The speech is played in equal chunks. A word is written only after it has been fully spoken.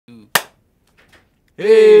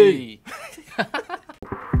Hey!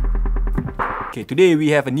 Okay, today we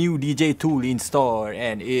have a new DJ tool in store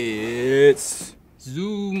and it's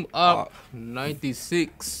Zoom ARQ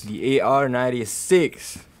 96. the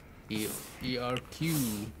AR96. ARQ.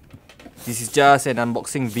 This is just an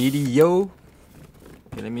unboxing video.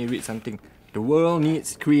 Okay, let me read something. The world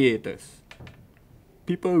needs creators.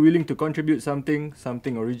 People willing to contribute something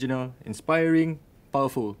original, inspiring,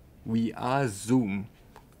 powerful. We are Zoom.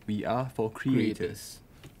 We are for creators.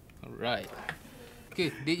 Alright.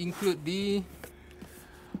 Okay, they include the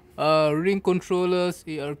ring controllers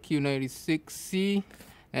ARQ96C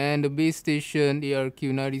and the base station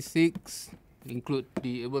ARQ96. Include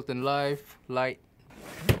the Ableton Live light.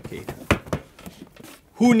 Okay.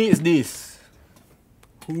 Who needs this?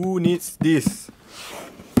 Who needs this?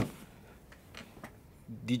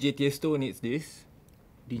 DJ Tiesto needs this.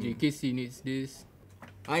 DJ Casey needs this.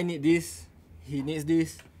 I need this. He needs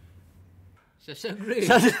this. Sasha Grey.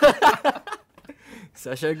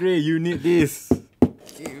 Sasha Grey, you need this.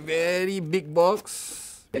 Okay, very big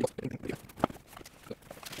box.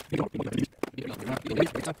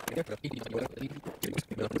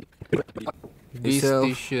 Base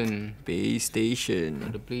station. Base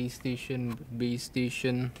station. The PlayStation base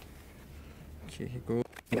station. Okay, here go.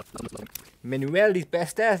 Manuel is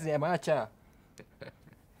pestas ni macha.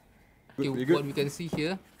 Okay, what we can see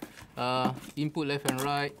here, input left and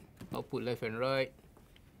right, output left and right,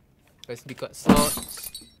 SD card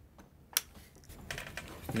slots.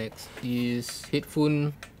 Next is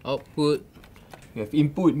headphone output. You have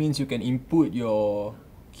input means you can input your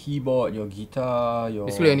keyboard, your guitar, your...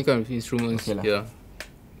 Basically any kind of instruments. Okay lah. Yeah.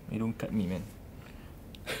 You don't cut me, man.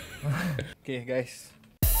 Okay, guys.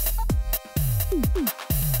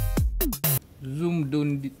 Zoom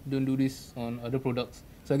don't do this on other products.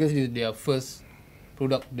 So I guess this is their first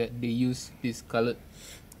product that they use this colored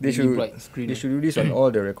really bright screen. They should do this on all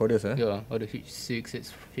the recorders, huh? Yeah, all the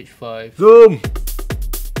H6, H5. Zoom!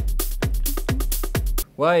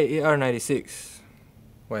 Why AR96?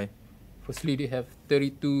 Why? Firstly, they have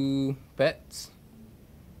 32 pads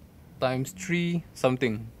times 3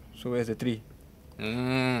 something. So where's the 3?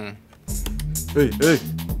 Mm. Hey, hey!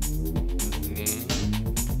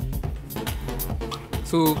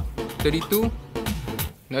 So 32,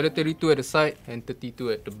 another 32 at the side and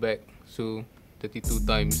 32 at the back. So 32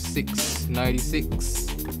 times 6,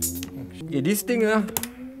 96. Okay, this thing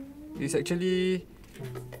is actually,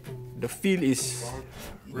 the feel is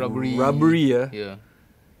Rubbery. Rubbery, Yeah.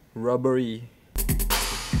 Rubbery.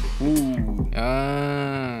 Ooh.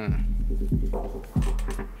 Ah.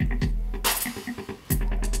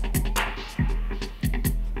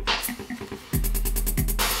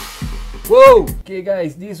 Whoa! Okay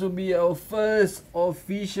guys, this will be our first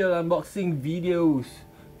official unboxing videos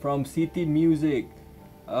from City Music.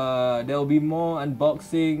 There will be more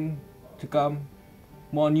unboxing to come,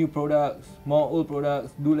 more new products, more old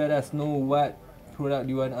products. Do let us know what product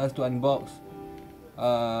you want us to unbox.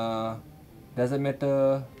 Doesn't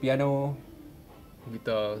matter, piano,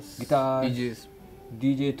 Guitars, DJs,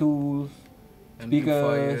 DJ tools,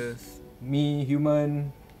 speakers, me,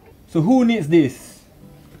 human. So who needs this?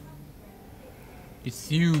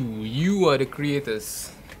 It's you. You are the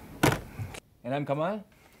creators. And I'm Kamal.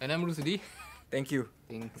 And I'm Rusdi. Thank you.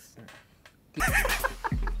 Thanks.